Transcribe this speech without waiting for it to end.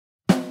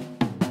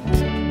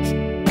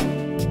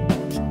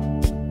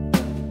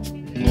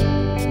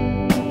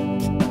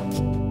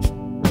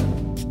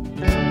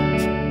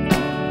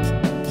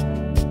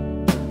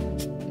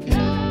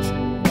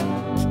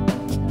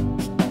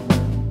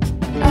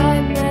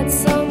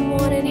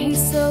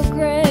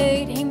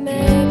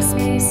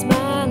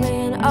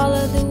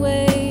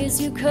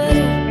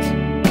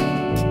couldn't,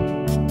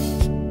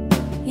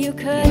 you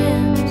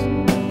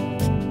couldn't.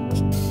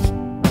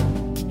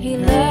 He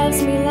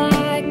loves me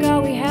like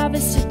all we have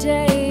is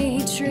today.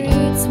 He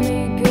treats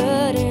me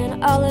good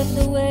in all of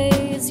the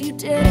ways. You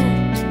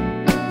didn't,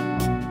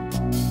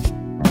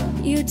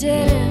 you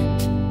didn't.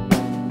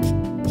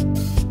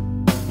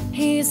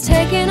 He's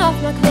taking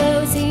off my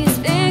clothes, he's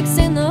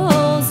fixing the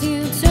holes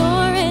you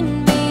tore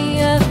in me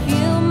a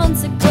few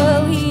months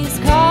ago. He's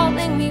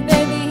calling me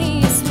baby,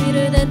 he's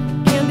sweeter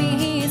than can be.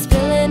 He's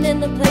filling in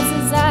the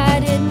places I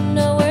didn't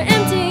know were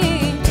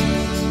empty.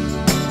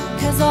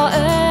 'Cause all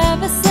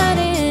of a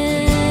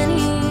sudden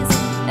he's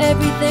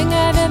everything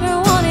I've ever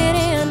wanted,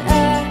 and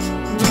I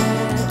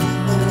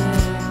never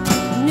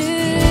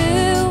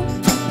knew.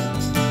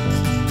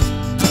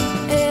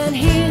 And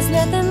he's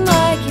nothing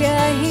like,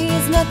 yeah,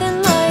 he's nothing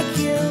like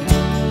you.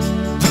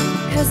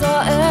 'Cause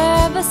all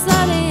of a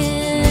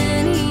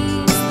sudden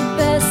he's the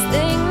best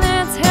thing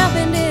that's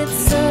happened. It's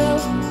so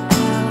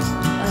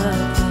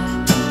out of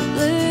the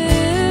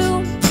blue.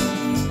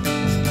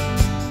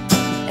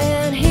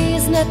 And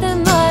he's nothing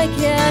like,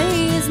 yeah,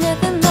 he's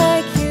nothing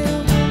like you.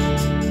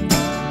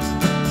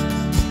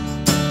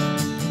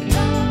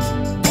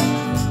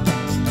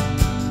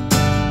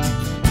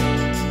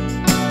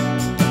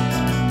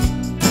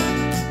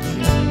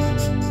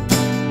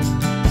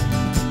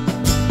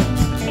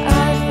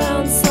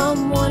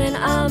 Someone and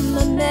I'm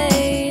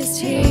amazed.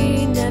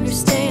 He never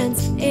stands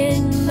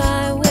in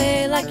my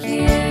way like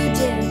you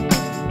did.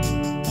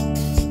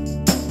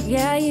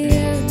 Yeah, you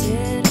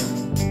did.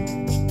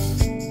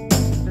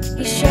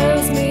 He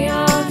shows me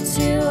off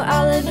to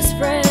all of his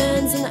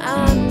friends, and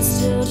I'm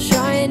still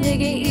trying to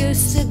get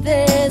used to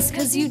this.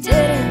 'Cause you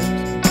didn't,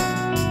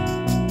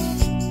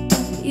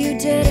 you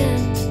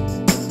didn't.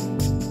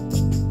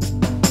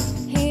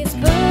 He's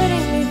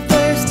putting me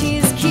first,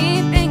 he's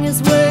keeping his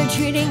word,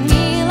 treating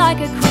me like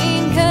a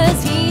queen 'cause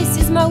he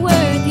sees my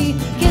worth. He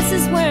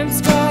kisses where I'm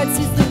scarred,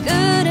 sees the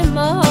good in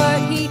my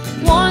heart. He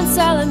wants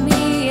all of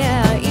me,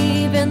 yeah,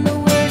 even the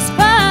worst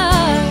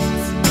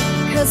parts.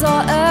 'Cause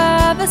all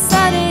of a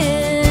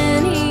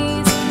sudden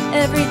he's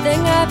everything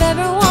I've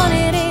ever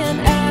wanted, and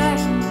I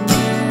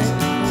never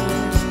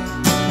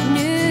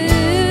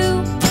knew.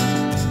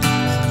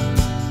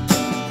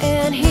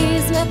 And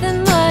he's nothing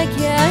like,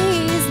 yeah,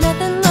 he's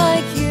nothing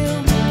like you.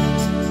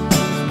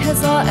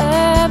 'Cause all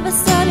of a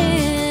sudden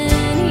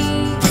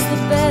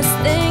best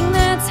thing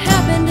that's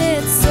happened.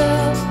 It's so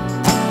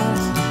out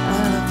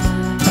of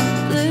the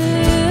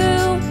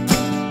blue.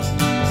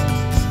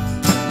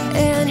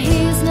 And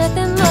he's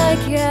nothing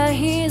like, yeah,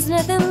 he's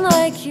nothing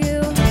like you.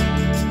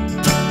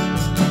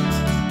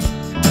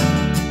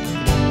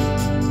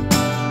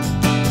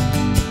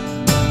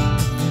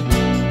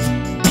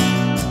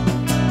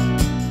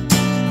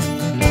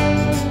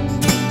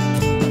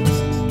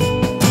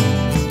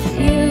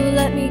 You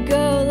let me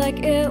go like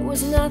it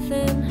was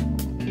nothing.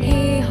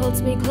 He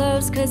holds me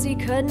close 'cause he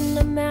couldn't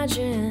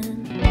imagine.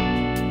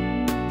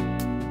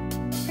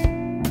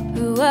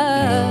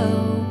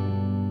 Whoa.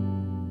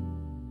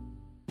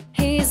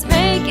 He's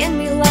making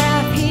me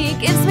laugh, he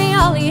gives me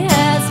all he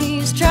has.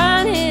 He's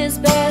trying his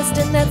best,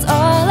 and that's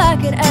all I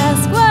could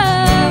ask. Whoa.